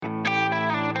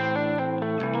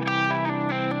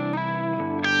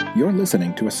You're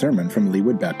listening to a sermon from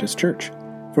Leawood Baptist Church.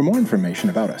 For more information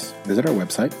about us, visit our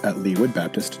website at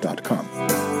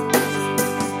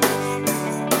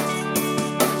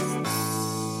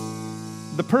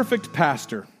leawoodbaptist.com. The perfect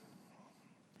pastor.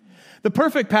 The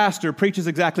perfect pastor preaches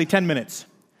exactly 10 minutes.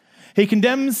 He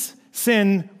condemns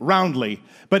sin roundly,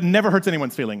 but never hurts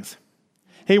anyone's feelings.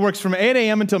 He works from 8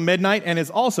 a.m. until midnight and is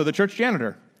also the church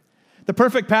janitor. The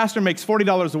perfect pastor makes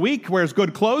 $40 a week, wears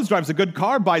good clothes, drives a good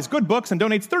car, buys good books, and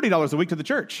donates $30 a week to the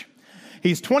church.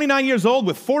 He's 29 years old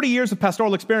with 40 years of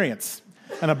pastoral experience.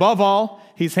 And above all,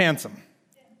 he's handsome.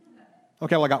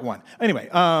 Okay, well, I got one. Anyway,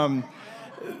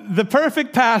 the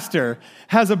perfect pastor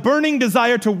has a burning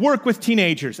desire to work with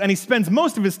teenagers, and he spends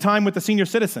most of his time with the senior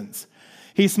citizens.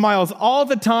 He smiles all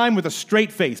the time with a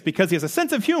straight face because he has a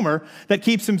sense of humor that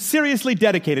keeps him seriously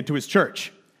dedicated to his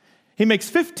church. He makes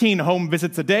 15 home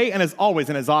visits a day and is always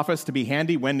in his office to be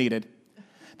handy when needed.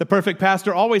 The perfect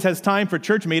pastor always has time for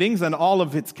church meetings and all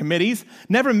of its committees,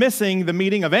 never missing the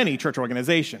meeting of any church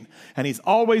organization. And he's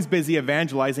always busy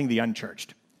evangelizing the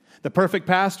unchurched. The perfect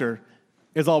pastor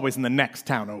is always in the next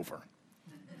town over.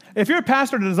 If your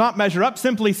pastor does not measure up,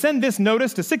 simply send this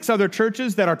notice to 6 other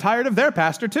churches that are tired of their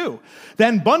pastor too.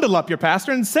 Then bundle up your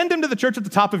pastor and send him to the church at the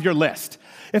top of your list.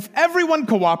 If everyone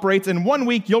cooperates, in 1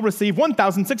 week you'll receive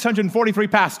 1,643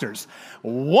 pastors.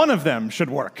 One of them should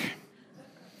work.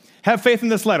 Have faith in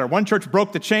this letter. One church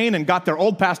broke the chain and got their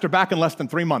old pastor back in less than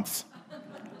 3 months.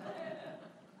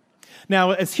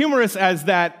 Now, as humorous as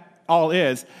that all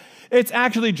is, it's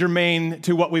actually germane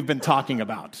to what we've been talking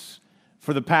about.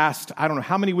 For the past, I don't know,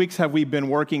 how many weeks have we been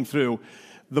working through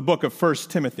the book of 1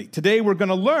 Timothy? Today we're going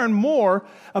to learn more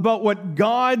about what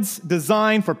God's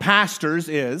design for pastors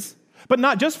is, but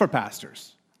not just for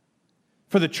pastors,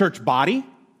 for the church body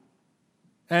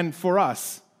and for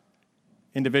us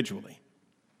individually.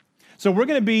 So we're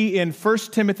going to be in 1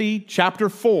 Timothy chapter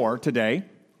 4 today,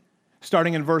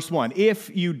 starting in verse 1.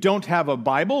 If you don't have a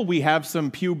Bible, we have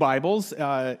some pew Bibles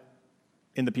in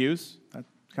the pews. That's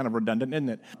kind of redundant, isn't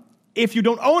it? If you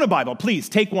don't own a Bible, please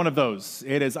take one of those.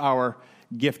 It is our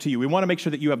gift to you. We want to make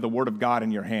sure that you have the Word of God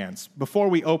in your hands. Before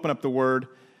we open up the Word,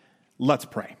 let's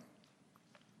pray.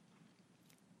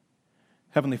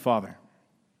 Heavenly Father,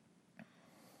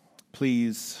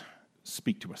 please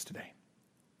speak to us today.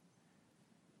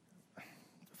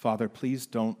 Father, please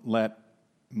don't let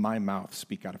my mouth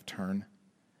speak out of turn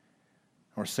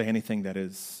or say anything that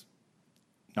is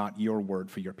not your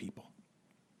word for your people.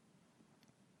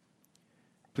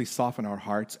 Please soften our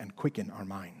hearts and quicken our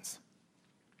minds.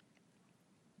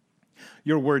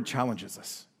 Your word challenges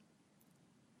us.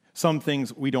 Some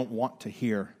things we don't want to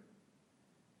hear.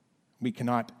 We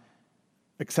cannot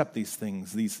accept these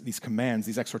things, these commands,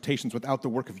 these exhortations without the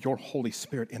work of your Holy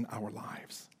Spirit in our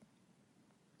lives.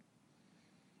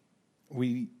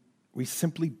 We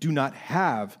simply do not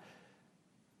have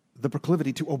the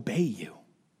proclivity to obey you.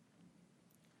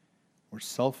 We're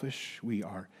selfish. We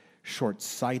are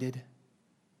short-sighted.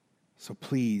 So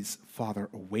please, Father,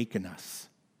 awaken us.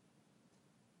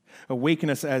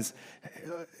 Awaken us as,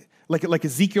 like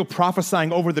Ezekiel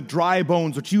prophesying over the dry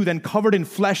bones, which you then covered in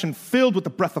flesh and filled with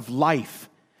the breath of life.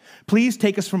 Please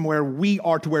take us from where we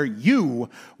are to where you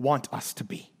want us to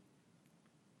be.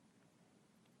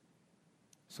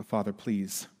 So, Father,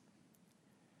 please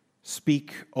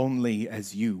speak only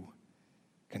as you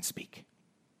can speak.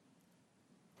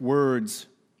 Words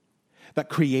that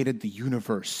created the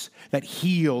universe, that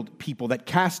healed people, that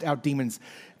cast out demons,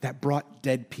 that brought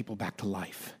dead people back to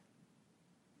life.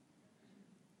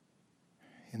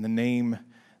 In the name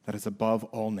that is above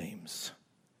all names,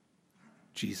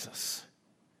 Jesus,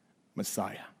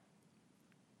 Messiah,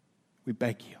 we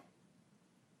beg you.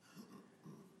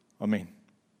 Amen.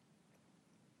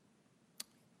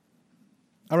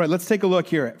 All right, let's take a look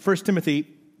here at 1 Timothy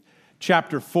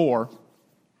chapter 4.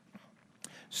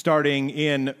 Starting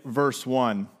in verse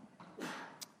 1.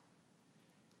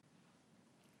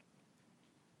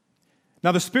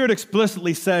 Now, the Spirit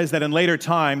explicitly says that in later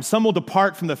times, some will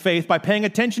depart from the faith by paying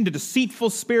attention to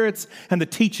deceitful spirits and the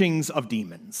teachings of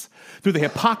demons, through the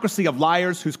hypocrisy of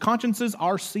liars whose consciences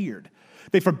are seared.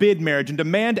 They forbid marriage and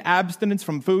demand abstinence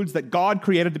from foods that God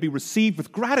created to be received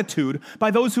with gratitude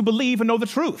by those who believe and know the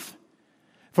truth.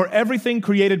 For everything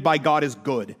created by God is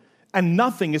good, and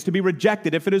nothing is to be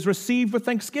rejected if it is received with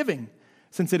thanksgiving,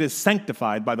 since it is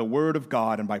sanctified by the word of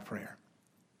God and by prayer.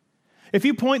 If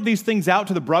you point these things out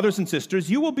to the brothers and sisters,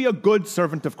 you will be a good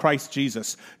servant of Christ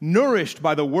Jesus, nourished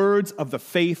by the words of the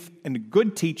faith and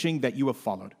good teaching that you have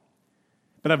followed,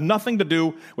 but have nothing to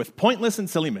do with pointless and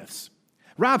silly myths.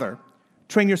 Rather,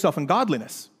 train yourself in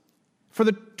godliness. For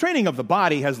the training of the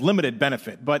body has limited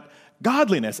benefit, but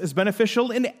godliness is beneficial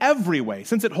in every way,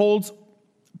 since it holds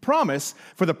promise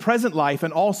for the present life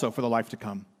and also for the life to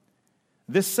come.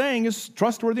 This saying is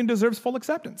trustworthy and deserves full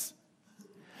acceptance.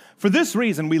 For this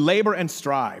reason, we labor and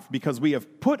strive, because we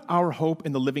have put our hope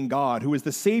in the living God, who is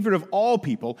the Savior of all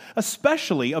people,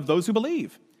 especially of those who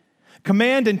believe.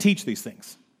 Command and teach these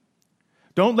things.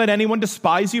 Don't let anyone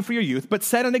despise you for your youth, but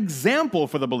set an example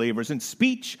for the believers in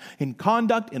speech, in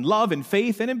conduct, in love, in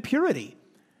faith, and in purity.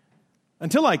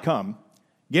 Until I come,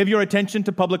 give your attention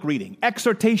to public reading,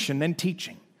 exhortation, and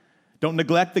teaching. Don't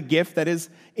neglect the gift that is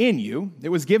in you. It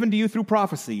was given to you through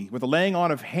prophecy, with the laying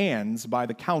on of hands by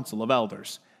the council of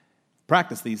elders.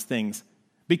 Practice these things.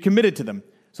 Be committed to them,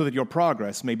 so that your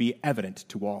progress may be evident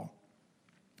to all.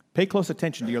 Pay close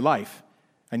attention to your life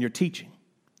and your teaching.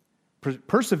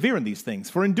 Persevere in these things,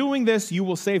 for in doing this, you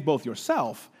will save both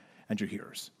yourself and your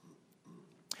hearers.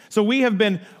 So we have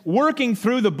been working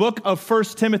through the book of 1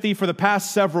 Timothy for the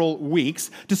past several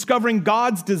weeks, discovering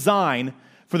God's design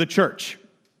for the church.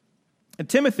 And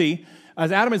Timothy,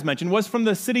 as Adam has mentioned, was from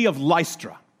the city of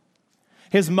Lystra.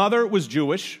 His mother was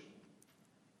Jewish,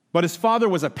 but his father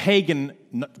was a pagan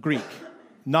Greek,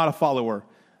 not a follower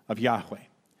of Yahweh.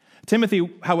 Timothy,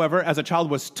 however, as a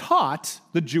child was taught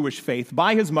the Jewish faith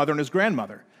by his mother and his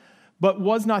grandmother, but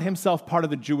was not himself part of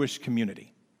the Jewish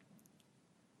community.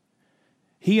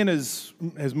 He and his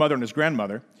mother and his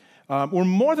grandmother were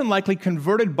more than likely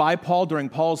converted by Paul during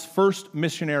Paul's first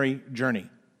missionary journey.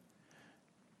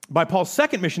 By Paul's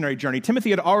second missionary journey,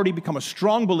 Timothy had already become a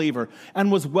strong believer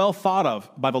and was well thought of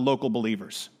by the local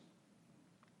believers.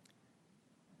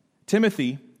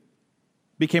 Timothy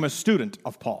became a student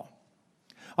of Paul.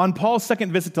 On Paul's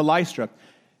second visit to Lystra,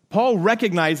 Paul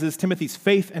recognizes Timothy's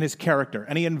faith and his character,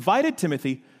 and he invited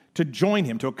Timothy to join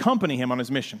him, to accompany him on his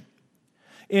mission.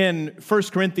 In 1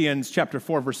 Corinthians chapter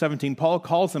 4, verse 17, Paul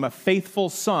calls him a faithful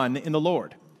son in the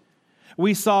Lord.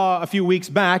 We saw a few weeks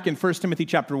back in 1 Timothy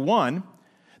chapter 1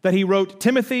 that he wrote,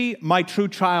 Timothy, my true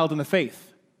child in the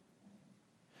faith.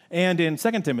 And in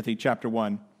 2 Timothy chapter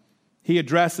 1, he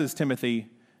addresses Timothy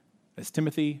as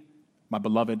Timothy, my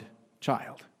beloved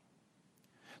child.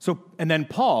 And then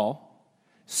Paul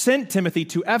sent Timothy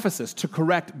to Ephesus to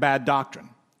correct bad doctrine.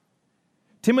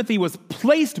 Timothy was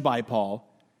placed by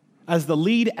Paul as the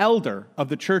lead elder of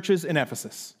the churches in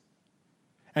Ephesus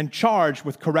and charged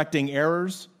with correcting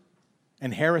errors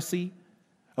and heresy,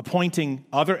 appointing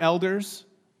other elders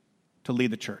to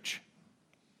lead the church.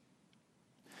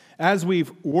 As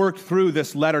we've worked through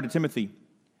this letter to Timothy,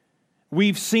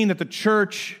 we've seen that the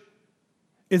church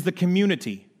is the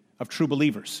community of true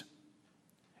believers.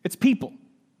 It's people.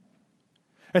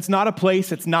 It's not a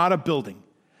place. It's not a building.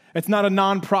 It's not a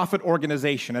nonprofit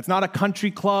organization. It's not a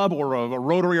country club or a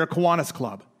Rotary or Kiwanis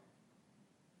club.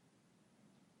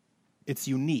 It's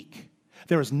unique.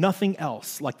 There is nothing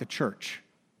else like the church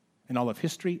in all of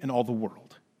history and all the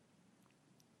world.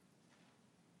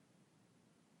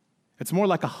 It's more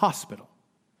like a hospital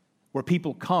where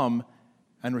people come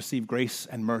and receive grace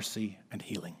and mercy and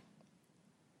healing,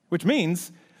 which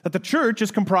means that the church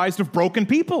is comprised of broken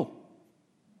people.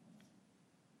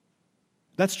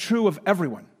 That's true of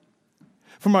everyone,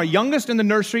 from our youngest in the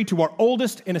nursery to our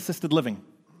oldest in assisted living,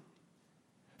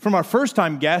 from our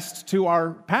first-time guests to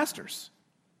our pastors.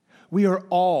 We are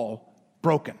all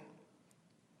broken.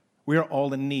 We are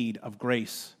all in need of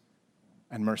grace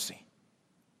and mercy.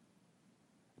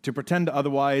 To pretend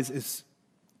otherwise is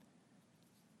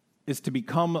to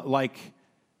become like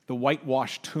the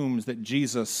whitewashed tombs that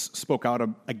Jesus spoke out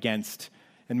against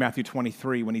in Matthew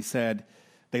 23 when he said,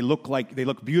 they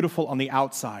look beautiful on the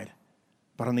outside,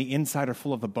 but on the inside are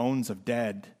full of the bones of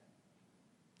dead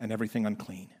and everything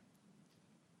unclean.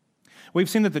 We've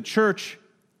seen that the church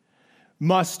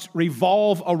must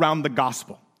revolve around the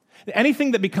gospel.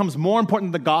 Anything that becomes more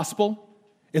important than the gospel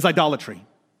is idolatry.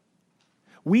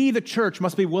 We, the church,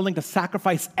 must be willing to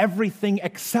sacrifice everything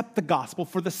except the gospel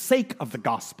for the sake of the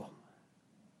gospel.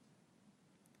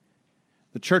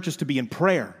 The church is to be in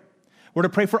prayer. We're to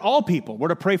pray for all people. We're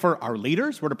to pray for our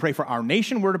leaders. We're to pray for our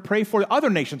nation. We're to pray for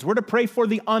other nations. We're to pray for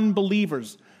the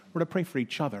unbelievers. We're to pray for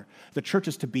each other. The church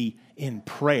is to be in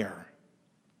prayer.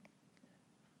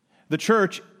 The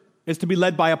church is to be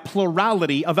led by a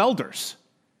plurality of elders.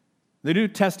 The New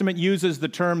Testament uses the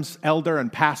terms elder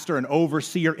and pastor and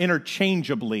overseer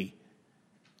interchangeably.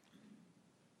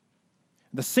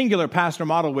 The singular pastor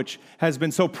model, which has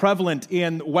been so prevalent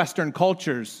in Western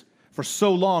cultures for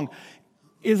so long,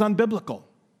 is unbiblical.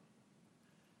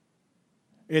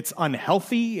 It's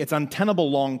unhealthy, it's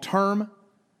untenable long term,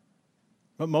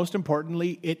 but most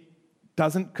importantly, it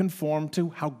doesn't conform to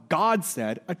how God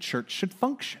said a church should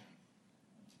function.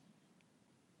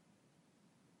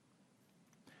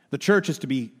 The church is to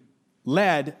be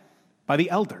led by the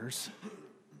elders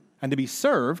and to be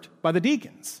served by the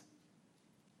deacons.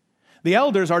 The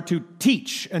elders are to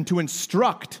teach and to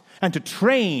instruct and to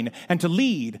train and to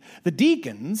lead. The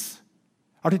deacons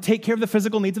are to take care of the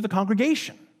physical needs of the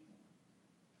congregation.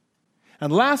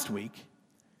 And last week,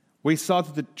 we saw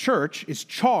that the church is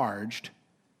charged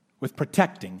with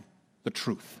protecting the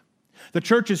truth. The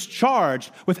church is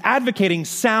charged with advocating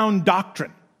sound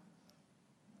doctrine.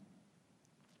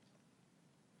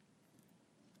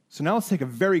 So now let's take a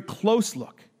very close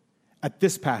look at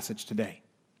this passage today.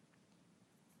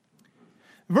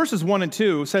 Verses 1 and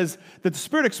 2 says that the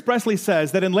Spirit expressly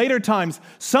says that in later times,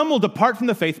 some will depart from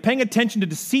the faith, paying attention to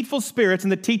deceitful spirits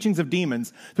and the teachings of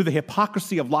demons through the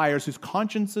hypocrisy of liars whose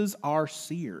consciences are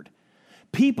seared.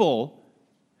 People,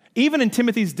 even in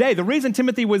Timothy's day, the reason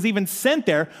Timothy was even sent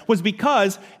there was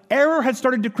because error had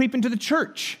started to creep into the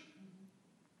church.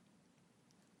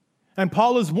 And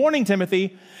Paul is warning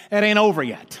Timothy, it ain't over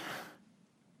yet.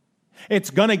 It's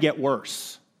going to get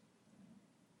worse.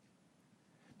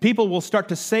 People will start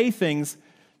to say things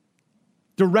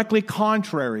directly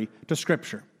contrary to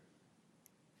Scripture.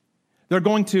 They're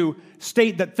going to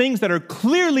state that things that are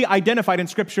clearly identified in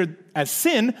Scripture as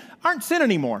sin aren't sin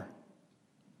anymore.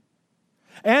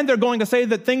 And they're going to say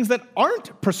that things that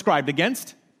aren't prescribed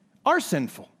against are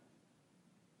sinful.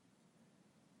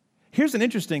 Here's an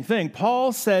interesting thing.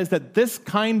 Paul says that this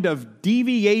kind of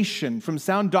deviation from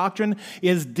sound doctrine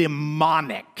is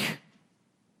demonic.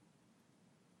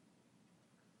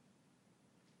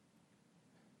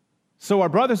 So our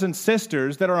brothers and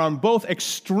sisters that are on both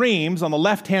extremes, on the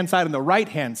left-hand side and the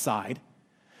right-hand side,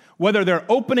 whether they're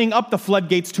opening up the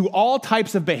floodgates to all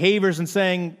types of behaviors and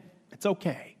saying, it's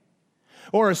okay,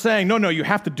 or are saying, no, you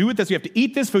have to do this, you have to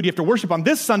eat this food, you have to worship on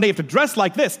this Sunday, you have to dress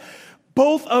like this.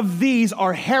 Both of these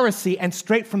are heresy and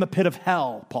straight from the pit of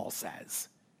hell, Paul says.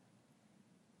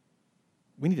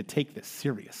 We need to take this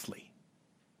seriously.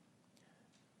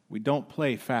 We don't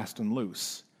play fast and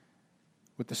loose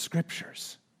with the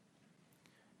Scriptures.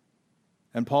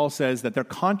 And Paul says that their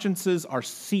consciences are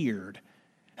seared.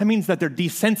 That means that they're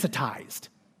desensitized.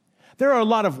 There are a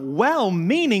lot of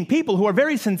well-meaning people who are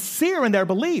very sincere in their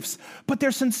beliefs, but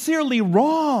they're sincerely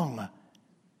wrong.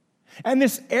 And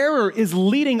this error is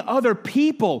leading other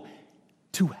people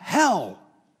to hell.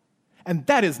 And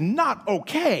that is not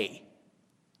okay.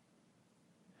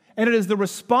 And it is the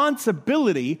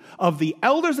responsibility of the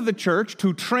elders of the church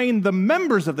to train the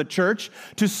members of the church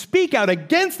to speak out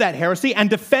against that heresy and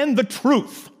defend the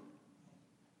truth.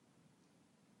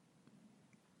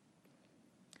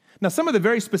 Now, some of the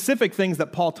very specific things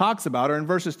that Paul talks about are in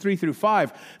verses 3 through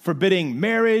 5, forbidding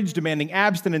marriage, demanding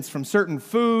abstinence from certain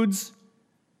foods.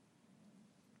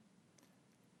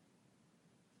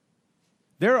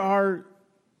 There are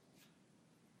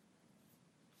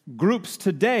groups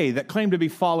today that claim to be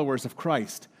followers of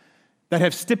Christ that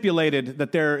have stipulated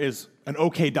that there is an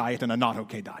okay diet and a not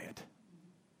okay diet.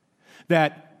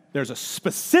 That there's a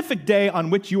specific day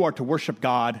on which you are to worship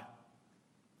God,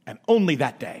 and only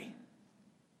that day.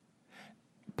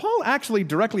 Paul actually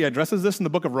directly addresses this in the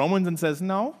book of Romans and says,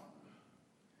 no.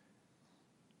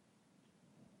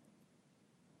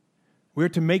 We're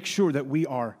to make sure that we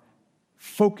are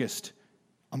focused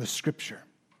on the Scripture,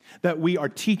 that we are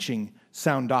teaching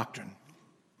sound doctrine.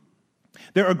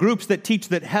 There are groups that teach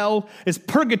that hell is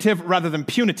purgative rather than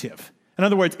punitive. In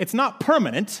other words, it's not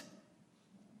permanent.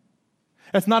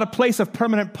 It's not a place of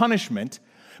permanent punishment,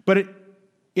 but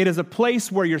it is a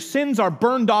place where your sins are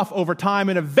burned off over time,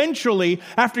 and eventually,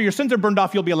 after your sins are burned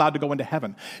off, you'll be allowed to go into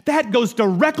heaven. That goes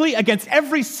directly against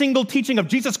every single teaching of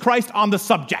Jesus Christ on the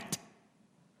subject.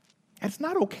 It's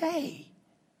not okay.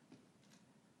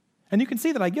 And you can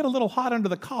see that I get a little hot under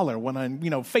the collar when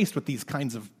I'm, faced with these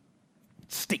kinds of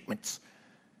statements.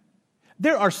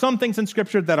 There are some things in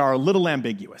Scripture that are a little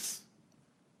ambiguous.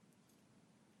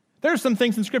 There are some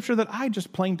things in Scripture that I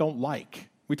just plain don't like.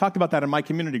 We talked about that in my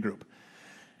community group.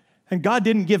 And God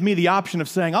didn't give me the option of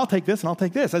saying, I'll take this and I'll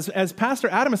take this. As Pastor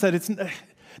Adam said,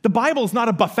 the Bible is not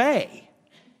a buffet.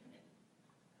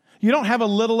 You don't have a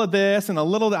little of this and a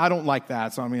little of that. I don't like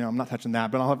that, so I'm not touching that.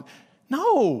 But I'll have...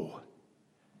 No.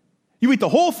 You eat the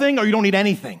whole thing or you don't eat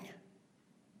anything.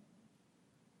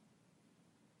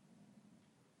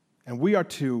 And we are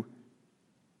to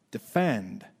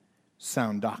defend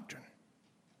sound doctrine.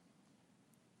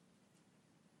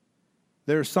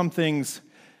 There are some things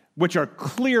which are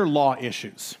clear law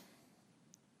issues.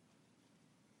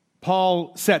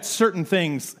 Paul sets certain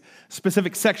things,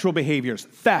 specific sexual behaviors,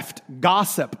 theft,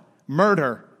 gossip,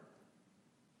 murder.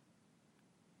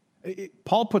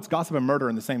 Paul puts gossip and murder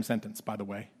in the same sentence, by the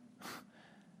way.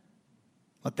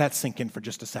 Let that sink in for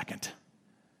just a second.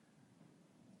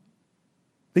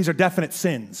 These are definite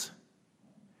sins.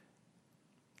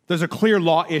 Those are clear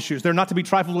law issues. They're not to be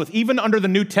trifled with. Even under the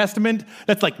New Testament,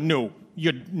 that's like, no,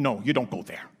 you don't go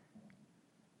there.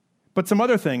 But some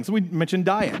other things, we mentioned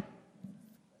diet,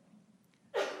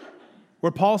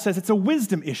 where Paul says it's a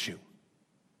wisdom issue.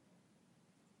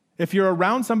 If you're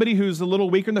around somebody who's a little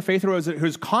weaker in the faith or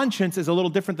whose conscience is a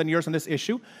little different than yours on this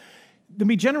issue, then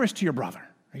be generous to your brother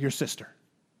or your sister.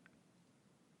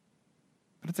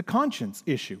 But it's a conscience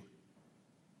issue.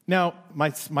 Now,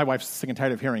 my wife's sick and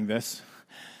tired of hearing this.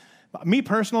 Me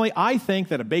personally, I think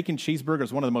that a bacon cheeseburger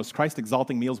is one of the most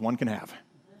Christ-exalting meals one can have.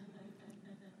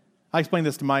 I explained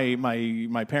this to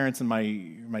my parents and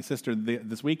my sister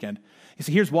this weekend. You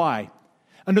see, here's why.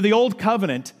 Under the old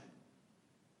covenant,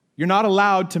 you're not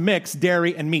allowed to mix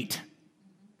dairy and meat.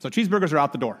 So cheeseburgers are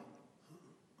out the door.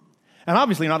 And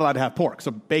obviously you're not allowed to have pork,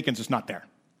 so bacon's just not there.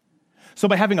 So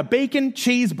by having a bacon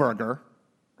cheeseburger,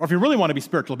 or if you really want to be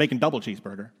spiritual, a bacon double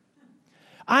cheeseburger,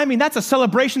 I mean, that's a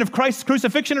celebration of Christ's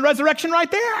crucifixion and resurrection right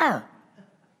there.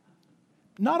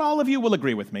 Not all of you will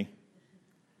agree with me.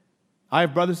 I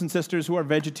have brothers and sisters who are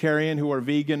vegetarian, who are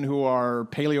vegan, who are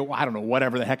paleo, I don't know,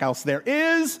 whatever the heck else there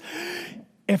is.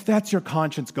 If that's your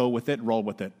conscience, go with it, roll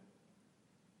with it.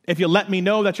 If you let me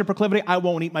know that's your proclivity, I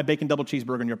won't eat my bacon double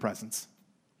cheeseburger in your presence.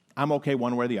 I'm okay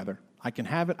one way or the other. I can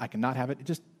have it, I cannot have it,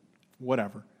 just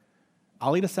whatever.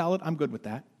 I'll eat a salad, I'm good with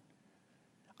that.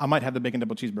 I might have the bacon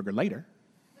double cheeseburger later.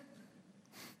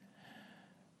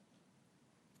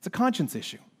 It's a conscience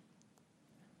issue.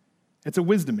 It's a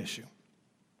wisdom issue.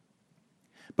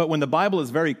 But when the Bible is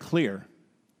very clear,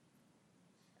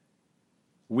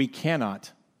 we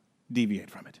cannot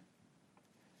deviate from it.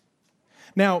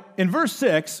 Now, in verse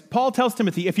 6, Paul tells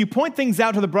Timothy, if you point things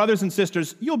out to the brothers and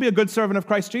sisters, you'll be a good servant of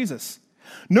Christ Jesus,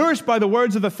 nourished by the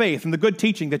words of the faith and the good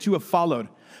teaching that you have followed,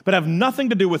 but have nothing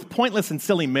to do with pointless and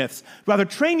silly myths. Rather,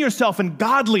 train yourself in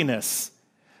godliness.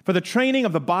 For the training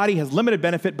of the body has limited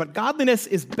benefit, but godliness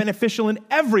is beneficial in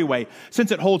every way,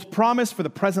 since it holds promise for the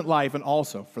present life and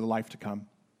also for the life to come.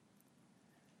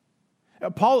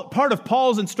 Part of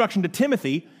Paul's instruction to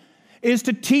Timothy is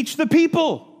to teach the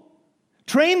people,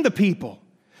 train the people.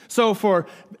 So for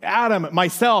Adam,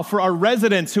 myself, for our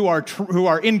residents who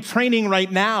are in training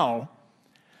right now,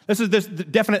 this is this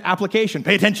definite application.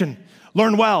 Pay attention,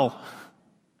 learn well.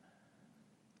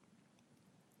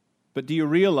 But do you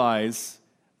realize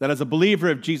that as a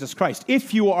believer of Jesus Christ,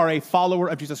 if you are a follower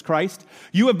of Jesus Christ,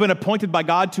 you have been appointed by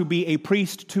God to be a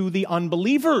priest to the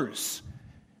unbelievers,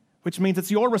 which means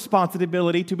it's your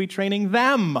responsibility to be training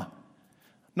them.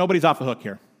 Nobody's off the hook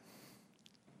here.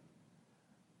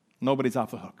 Nobody's off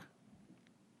the hook.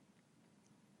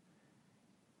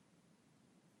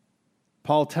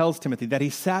 Paul tells Timothy that he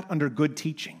sat under good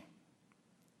teaching.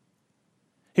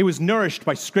 He was nourished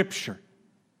by Scripture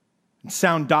and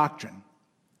sound doctrine,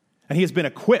 and he has been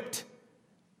equipped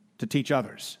to teach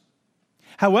others.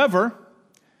 However,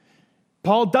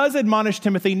 Paul does admonish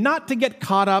Timothy not to get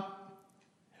caught up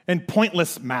in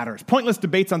pointless matters, pointless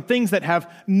debates on things that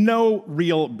have no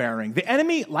real bearing. The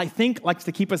enemy, I think, likes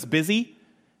to keep us busy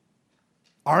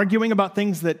arguing about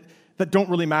things that don't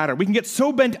really matter. We can get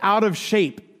so bent out of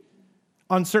shape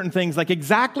on certain things, like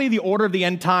exactly the order of the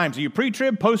end times. Are you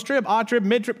pre-trib, post-trib, a-trib,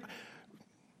 mid-trib?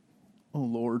 Oh,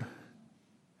 Lord.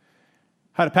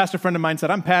 I had a pastor friend of mine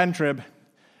said, I'm pan-trib.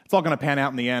 It's all going to pan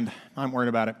out in the end. I'm worried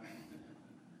about it.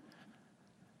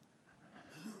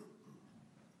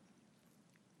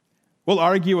 We'll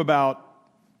argue about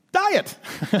diet.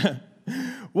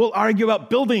 We'll argue about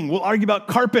building. We'll argue about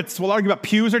carpets. We'll argue about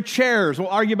pews or chairs. We'll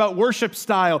argue about worship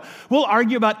style. We'll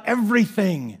argue about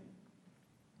everything.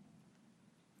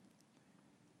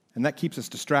 And that keeps us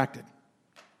distracted.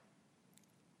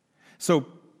 So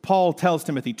Paul tells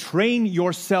Timothy, train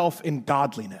yourself in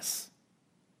godliness.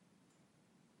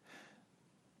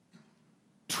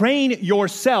 Train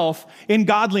yourself in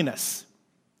godliness.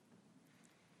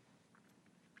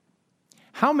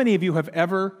 How many of you have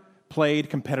ever played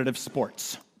competitive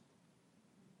sports?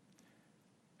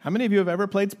 How many of you have ever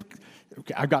played?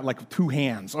 Okay, I've got like two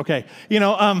hands. Okay,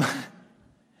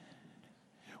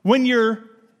 when you're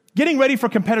getting ready for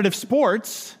competitive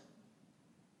sports,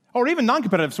 or even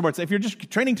non-competitive sports, if you're just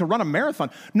training to run a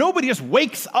marathon, nobody just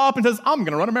wakes up and says, I'm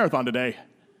going to run a marathon today.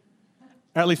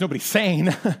 Or at least nobody's sane.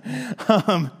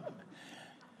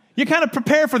 You kind of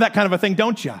prepare for that kind of a thing,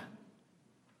 don't you?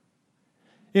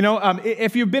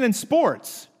 If you've been in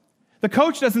sports, the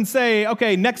coach doesn't say,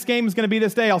 okay, next game is going to be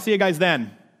this day, I'll see you guys then.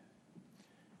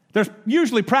 There's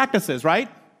usually practices, right?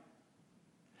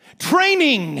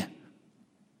 Training.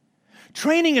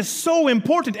 Training is so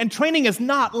important, and training is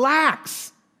not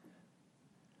lax.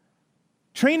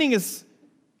 Training is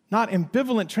not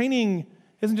ambivalent. Training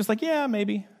isn't just like, yeah,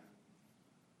 maybe.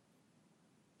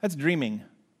 That's dreaming.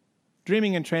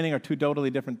 Dreaming and training are two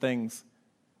totally different things.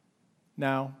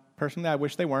 Now, personally, I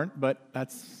wish they weren't, but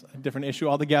that's a different issue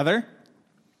altogether.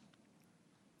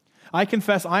 I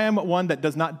confess I am one that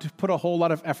does not put a whole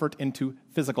lot of effort into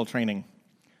physical training.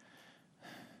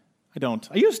 I don't.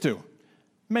 I used to,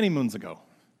 many moons ago.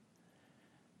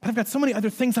 But I've got so many other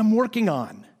things I'm working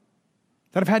on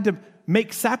that I've had to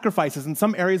make sacrifices in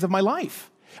some areas of my life.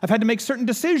 I've had to make certain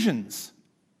decisions.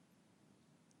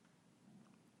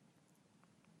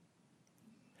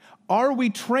 Are we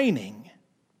training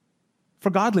for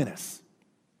godliness?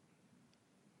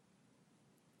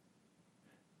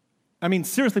 I mean,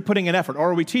 seriously putting in effort, or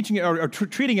are we teaching it, or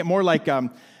treating it more like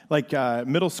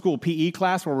middle school PE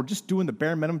class, where we're just doing the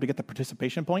bare minimum to get the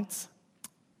participation points?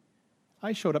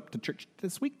 I showed up to church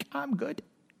this week. I'm good.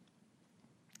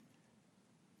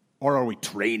 Or are we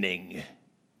training?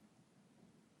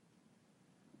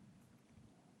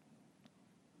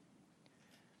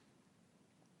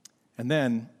 And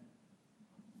then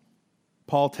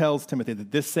Paul tells Timothy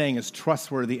that this saying is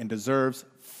trustworthy and deserves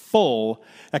full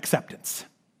acceptance.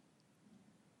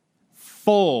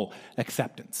 Full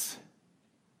acceptance.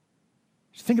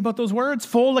 Just think about those words,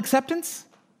 full acceptance,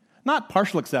 not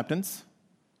partial acceptance.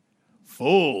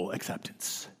 Full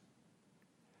acceptance.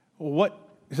 What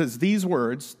it says these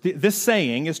words, this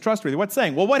saying is trustworthy. What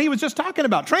saying? Well, what he was just talking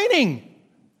about, training.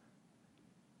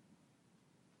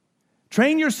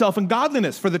 Train yourself in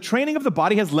godliness, for the training of the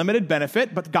body has limited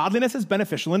benefit, but godliness is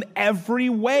beneficial in every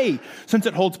way, since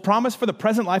it holds promise for the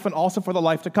present life and also for the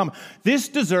life to come. This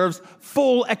deserves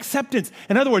full acceptance.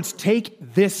 In other words, take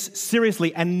this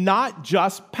seriously, and not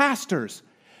just pastors.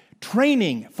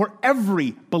 Training for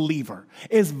every believer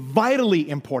is vitally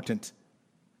important.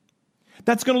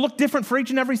 That's going to look different for each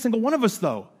and every single one of us,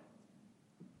 though.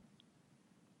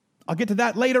 I'll get to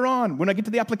that later on when I get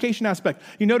to the application aspect.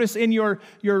 You notice in your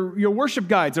worship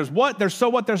guides, there's what, there's so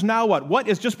what, there's now what. What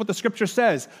is just what the Scripture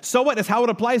says. So what is how it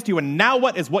applies to you, and now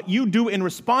what is what you do in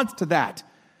response to that.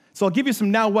 So I'll give you some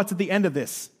now what's at the end of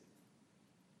this.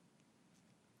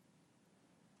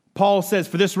 Paul says,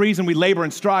 for this reason we labor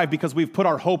and strive, because we've put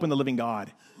our hope in the living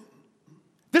God.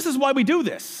 This is why we do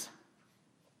this.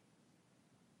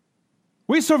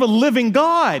 We serve a living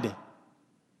God.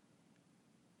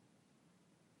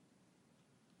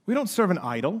 We don't serve an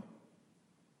idol.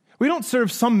 We don't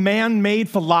serve some man-made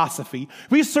philosophy.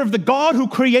 We serve the God who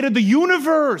created the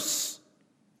universe.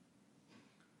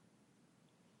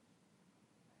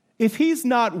 If he's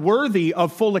not worthy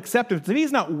of full acceptance, if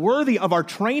he's not worthy of our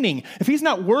training, if he's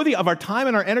not worthy of our time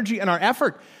and our energy and our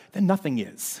effort, then nothing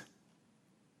is.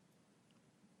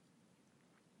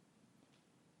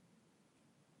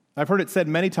 I've heard it said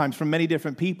many times from many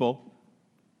different people,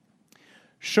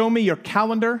 show me your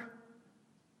calendar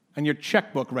and your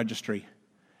checkbook registry,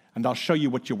 and I'll show you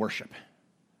what you worship.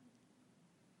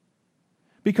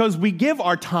 Because we give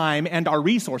our time and our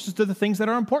resources to the things that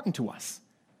are important to us.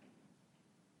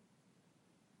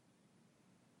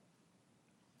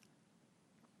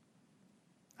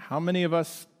 How many of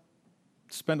us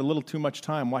spend a little too much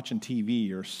time watching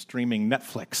TV or streaming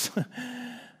Netflix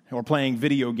or playing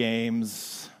video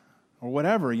games or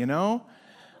whatever, you know?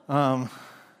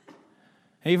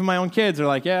 Even my own kids are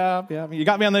like, yeah, you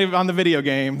got me on the video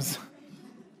games.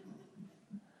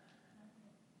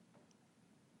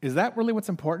 Is that really what's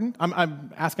important?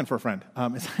 I'm asking for a friend.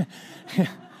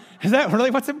 Is that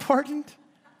really what's important?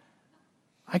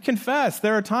 I confess,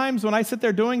 there are times when I sit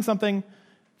there doing something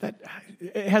that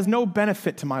it has no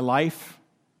benefit to my life.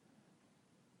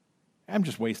 I'm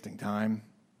just wasting time.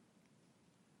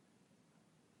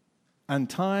 And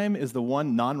time is the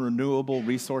one non-renewable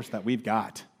resource that we've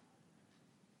got.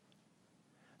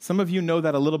 Some of you know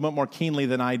that a little bit more keenly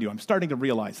than I do. I'm starting to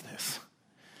realize this.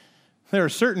 There are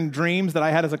certain dreams that I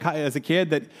had as a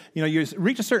kid that, you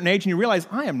reach a certain age and you realize,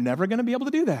 I am never going to be able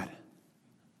to do that.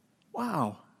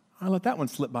 Wow, I let that one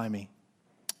slip by me.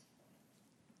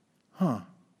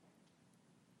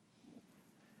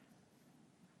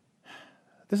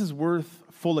 This is worth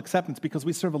full acceptance because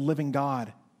we serve a living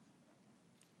God.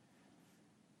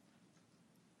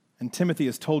 And Timothy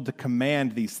is told to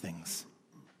command these things.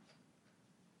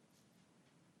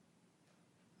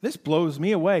 This blows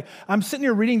me away. I'm sitting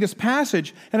here reading this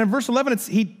passage, and in verse 11,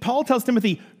 Paul tells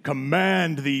Timothy,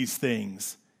 command these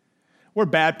things. We're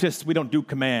Baptists, we don't do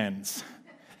commands.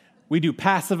 We do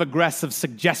passive-aggressive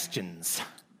suggestions.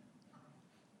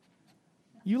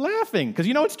 You laughing, because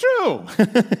you know it's true.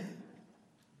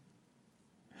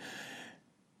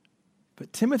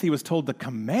 But Timothy was told to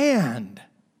command.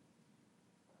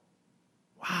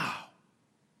 Wow.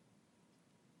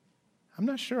 I'm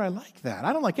not sure I like that.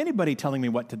 I don't like anybody telling me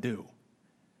what to do.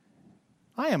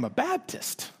 I am a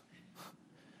Baptist.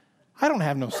 I don't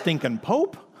have no stinking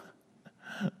pope.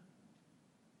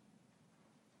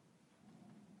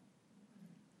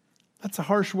 That's a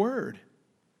harsh word.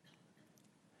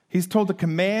 He's told to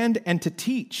command and to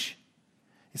teach.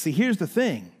 You see, here's the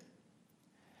thing.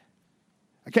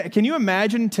 Can you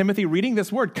imagine Timothy reading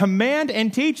this word? Command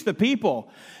and teach the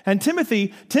people. And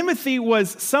Timothy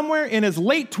was somewhere in his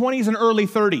late 20s and early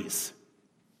 30s.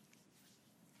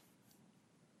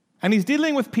 And he's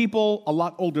dealing with people a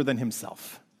lot older than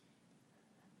himself.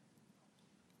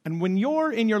 And when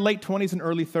you're in your late 20s and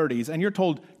early 30s and you're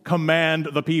told, command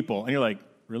the people, and you're like,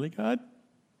 really, God?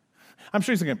 I'm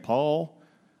sure he's thinking, Paul,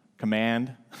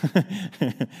 command.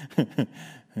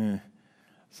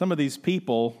 Some of these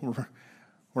people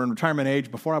were in retirement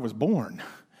age before I was born.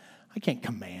 I can't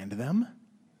command them.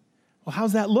 Well,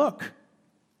 how's that look?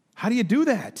 How do you do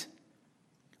that?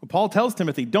 Well, Paul tells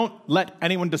Timothy, don't let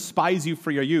anyone despise you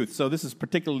for your youth. So this is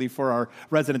particularly for our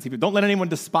residency people. Don't let anyone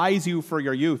despise you for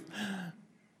your youth.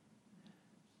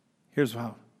 Here's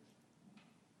how.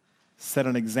 Set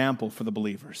an example for the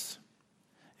believers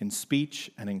in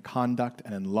speech and in conduct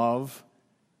and in love.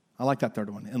 I like that third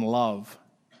one, in love.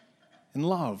 In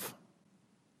love.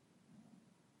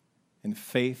 In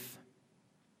faith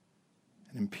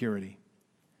and in purity.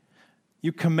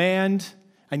 You command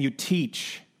and you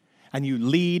teach and you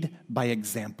lead by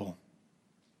example.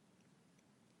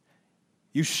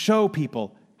 You show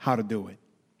people how to do it.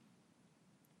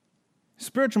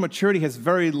 Spiritual maturity has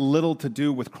very little to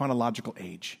do with chronological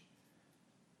age,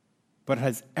 but it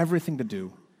has everything to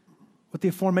do with the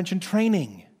aforementioned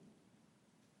training.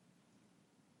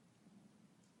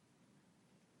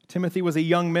 Timothy was a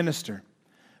young minister,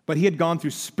 but he had gone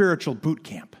through spiritual boot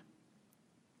camp,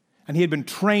 and he had been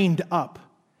trained up,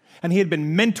 and he had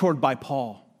been mentored by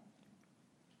Paul.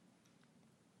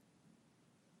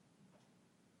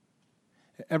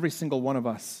 Every single one of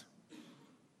us,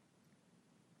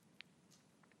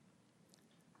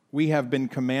 we have been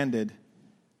commanded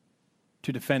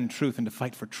to defend truth and to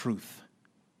fight for truth.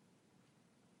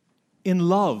 In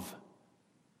love.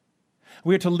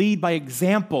 We are to lead by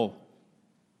example.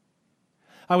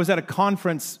 I was at a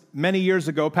conference many years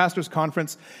ago, a pastor's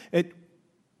conference.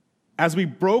 As we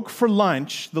broke for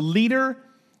lunch, the leader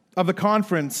of the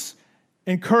conference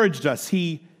encouraged us.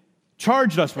 He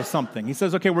charged us with something. He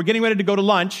says, okay, we're getting ready to go to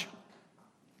lunch.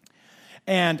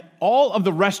 And all of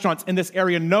the restaurants in this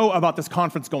area know about this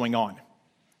conference going on.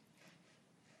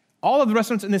 All of the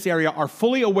restaurants in this area are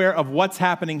fully aware of what's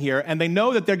happening here, and they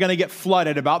know that they're going to get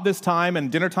flooded about this time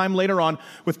and dinner time later on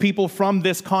with people from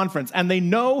this conference. And they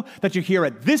know that you're here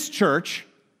at this church,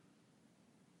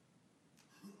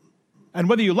 and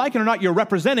whether you like it or not, you're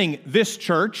representing this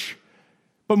church,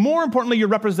 but more importantly, you're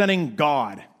representing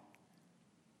God.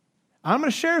 I'm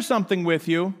going to share something with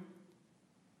you.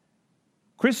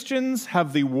 Christians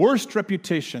have the worst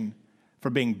reputation for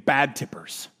being bad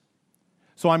tippers.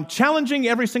 So I'm challenging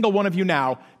every single one of you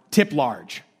now, tip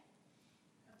large.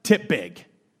 Tip big.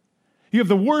 You have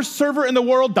the worst server in the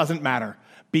world, doesn't matter.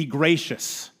 Be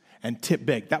gracious and tip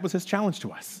big. That was his challenge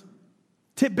to us.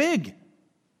 Tip big.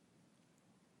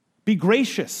 Be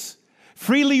gracious.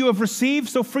 Freely you have received,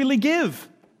 so freely give.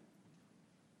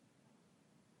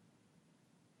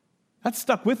 That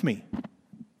stuck with me.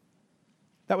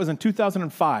 That was in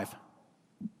 2005.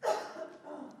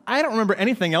 I don't remember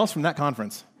anything else from that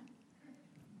conference.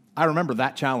 I remember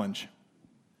that challenge.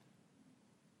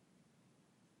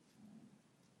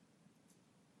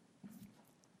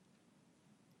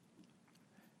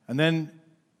 And then,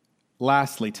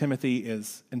 lastly, Timothy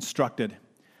is instructed,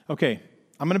 okay,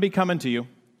 I'm going to be coming to you,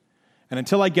 and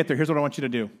until I get there, here's what I want you to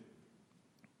do.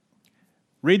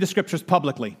 Read the scriptures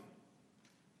publicly.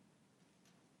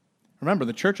 Remember,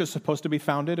 the church is supposed to be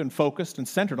founded and focused and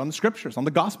centered on the scriptures, on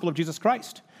the gospel of Jesus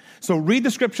Christ. So read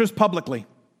the scriptures publicly.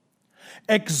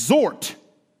 Exhort.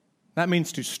 That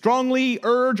means to strongly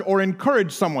urge or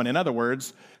encourage someone. In other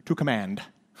words, to command.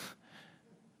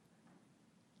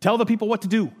 Tell the people what to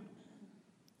do.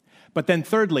 But then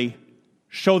thirdly,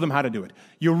 show them how to do it.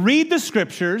 You read the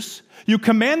scriptures, you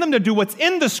command them to do what's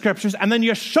in the scriptures, and then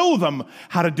you show them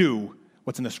how to do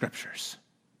what's in the scriptures.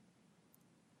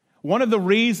 One of the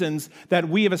reasons that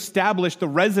we have established the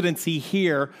residency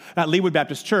here at Leawood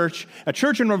Baptist Church, a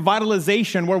church in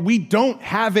revitalization where we don't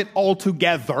have it all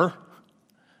together,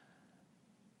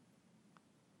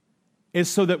 is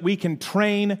so that we can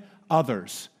train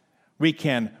others. We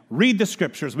can read the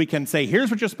scriptures. We can say,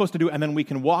 here's what you're supposed to do, and then we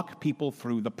can walk people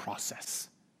through the process.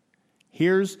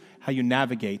 Here's how you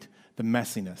navigate the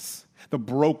messiness, the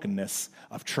brokenness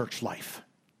of church life.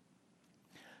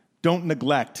 Don't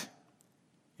neglect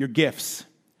your gifts.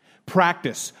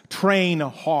 Practice, train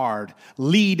hard,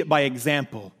 lead by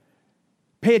example.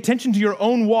 Pay attention to your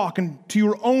own walk and to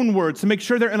your own words to make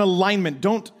sure they're in alignment.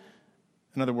 Don't,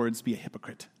 in other words, be a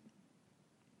hypocrite.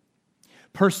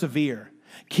 Persevere.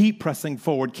 Keep pressing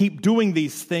forward. Keep doing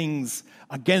these things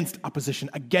against opposition,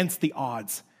 against the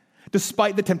odds,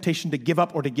 despite the temptation to give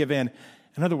up or to give in.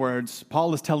 In other words,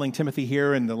 Paul is telling Timothy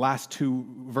here in the last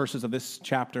 2 verses of this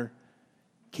chapter,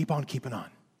 keep on keeping on.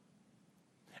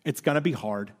 It's going to be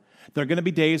hard. There are going to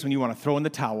be days when you want to throw in the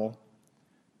towel.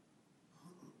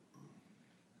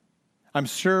 I'm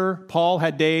sure Paul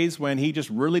had days when he just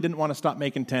really didn't want to stop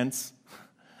making tents.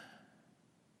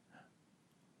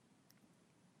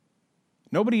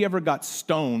 Nobody ever got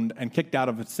stoned and kicked out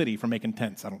of a city for making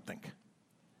tents, I don't think.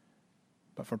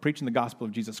 But for preaching the gospel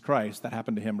of Jesus Christ, that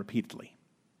happened to him repeatedly.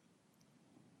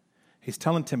 He's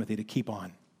telling Timothy to keep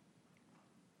on.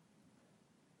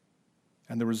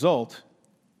 And the result,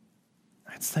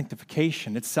 it's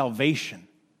sanctification, it's salvation.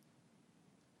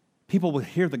 People will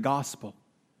hear the gospel.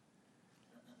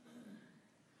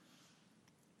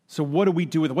 So what do we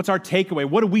do with it? What's our takeaway?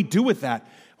 What do we do with that?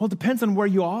 Well, it depends on where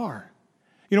you are.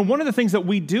 You know, one of the things that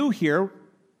we do here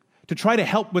to try to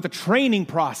help with the training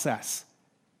process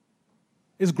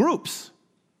is groups.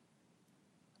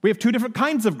 We have 2 different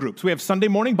kinds of groups. We have Sunday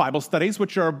morning Bible studies,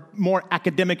 which are more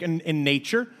academic in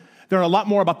nature. They're a lot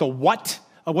more about the what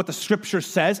of what the Scripture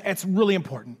says. It's really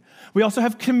important. We also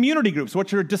have community groups,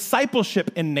 which are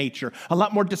discipleship in nature, a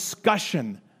lot more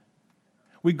discussion.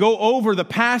 We go over the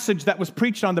passage that was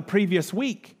preached on the previous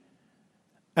week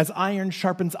as iron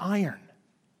sharpens iron.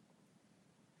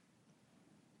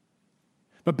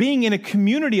 But being in a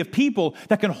community of people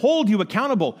that can hold you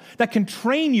accountable, that can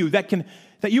train you, that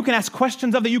you can ask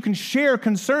questions of, that you can share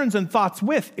concerns and thoughts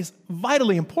with is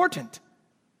vitally important.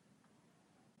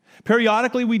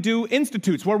 Periodically, we do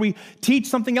institutes where we teach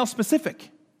something else specific.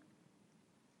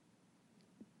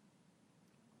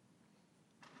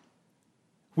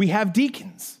 We have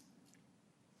deacons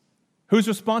whose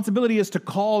responsibility is to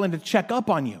call and to check up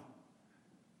on you.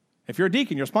 If you're a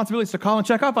deacon, your responsibility is to call and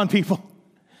check up on people.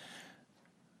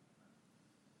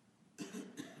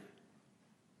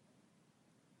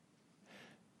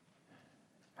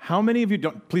 How many of you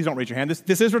please don't raise your hand.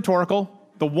 This is rhetorical.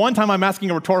 The one time I'm asking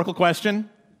a rhetorical question,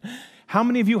 how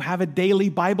many of you have a daily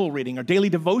Bible reading or daily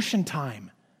devotion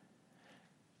time?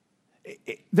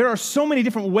 There are so many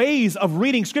different ways of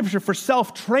reading Scripture for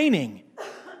self-training.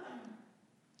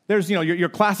 There's, your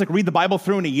classic read the Bible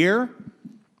through in a year.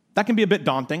 That can be a bit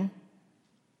daunting.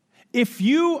 If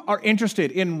you are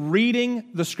interested in reading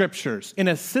the Scriptures in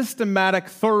a systematic,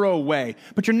 thorough way,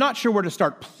 but you're not sure where to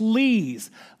start, please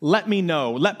let me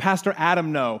know. Let Pastor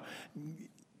Adam know.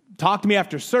 Talk to me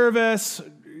after service.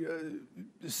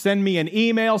 Send me an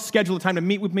email. Schedule a time to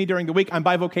meet with me during the week. I'm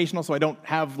bivocational, so I don't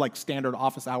have standard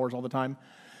office hours all the time.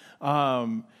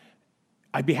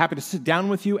 I'd be happy to sit down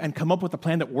with you and come up with a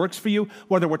plan that works for you,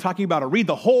 whether we're talking about read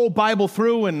the whole Bible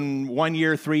through in 1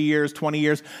 year, 3 years, 20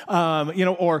 years,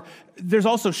 or there's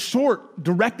also short,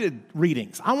 directed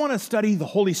readings. I want to study the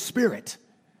Holy Spirit.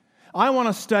 I want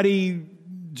to study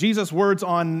Jesus' words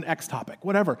on X topic,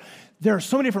 whatever. There are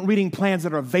so many different reading plans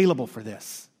that are available for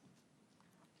this.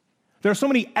 There are so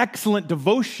many excellent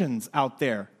devotions out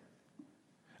there.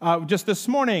 Just this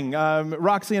morning,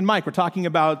 Roxy and Mike were talking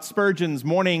about Spurgeon's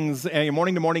mornings,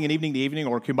 morning to morning and evening to evening,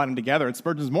 or combine them together. It's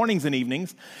Spurgeon's mornings and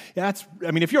evenings.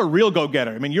 If you're a real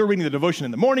go-getter, you're reading the devotion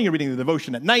in the morning, you're reading the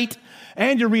devotion at night,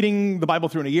 and you're reading the Bible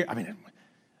through in a year.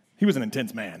 He was an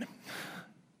intense man.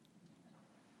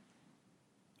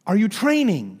 Are you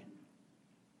training?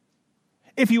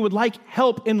 If you would like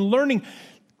help in learning,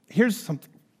 here's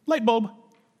something. Light bulb.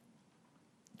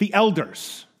 The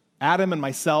elders, Adam and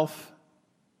myself,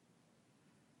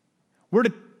 we're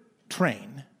to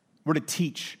train, we're to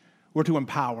teach, we're to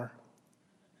empower.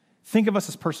 Think of us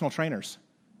as personal trainers.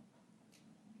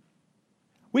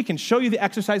 We can show you the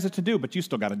exercises to do, but you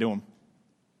still got to do them.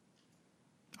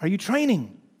 Are you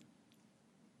training?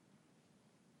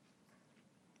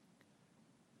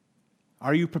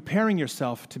 Are you preparing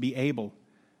yourself to be able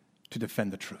to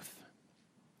defend the truth?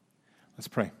 Let's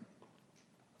pray.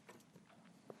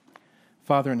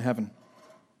 Father in heaven,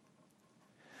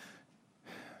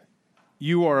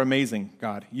 you are amazing,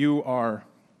 God. You are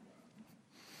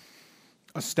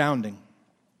astounding.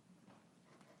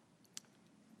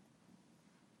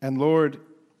 And Lord,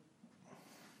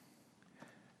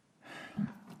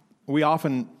 we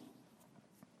often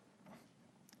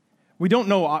don't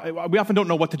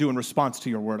know what to do in response to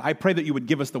your word. I pray that you would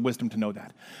give us the wisdom to know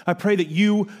that. I pray that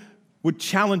you would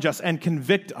challenge us and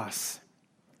convict us.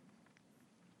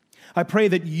 I pray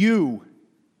that you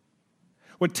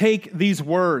would take these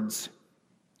words,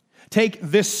 take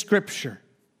this scripture,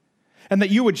 and that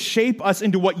you would shape us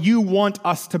into what you want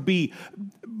us to be,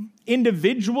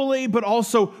 individually, but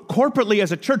also corporately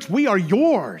as a church. We are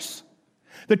yours.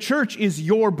 The church is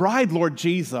your bride, Lord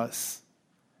Jesus.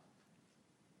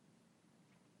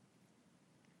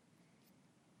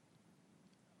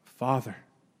 Father,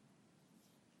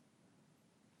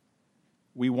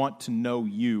 we want to know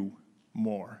you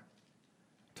more,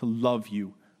 to love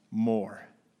you more.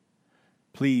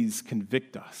 Please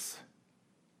convict us.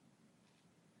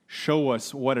 Show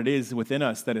us what it is within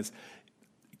us that is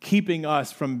keeping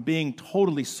us from being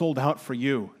totally sold out for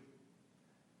you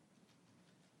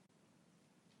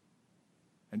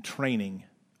and training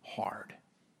hard.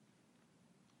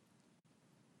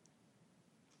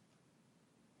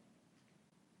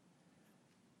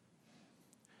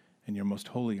 In your most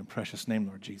holy and precious name,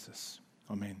 Lord Jesus.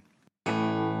 Amen.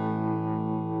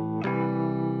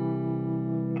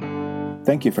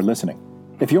 Thank you for listening.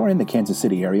 If you're in the Kansas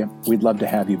City area, we'd love to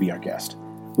have you be our guest.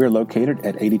 We're located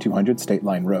at 8200 State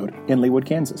Line Road in Leawood,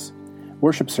 Kansas.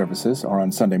 Worship services are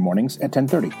on Sunday mornings at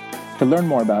 10:30. To learn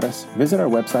more about us, visit our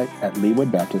website at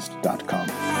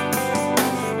leewoodbaptist.com.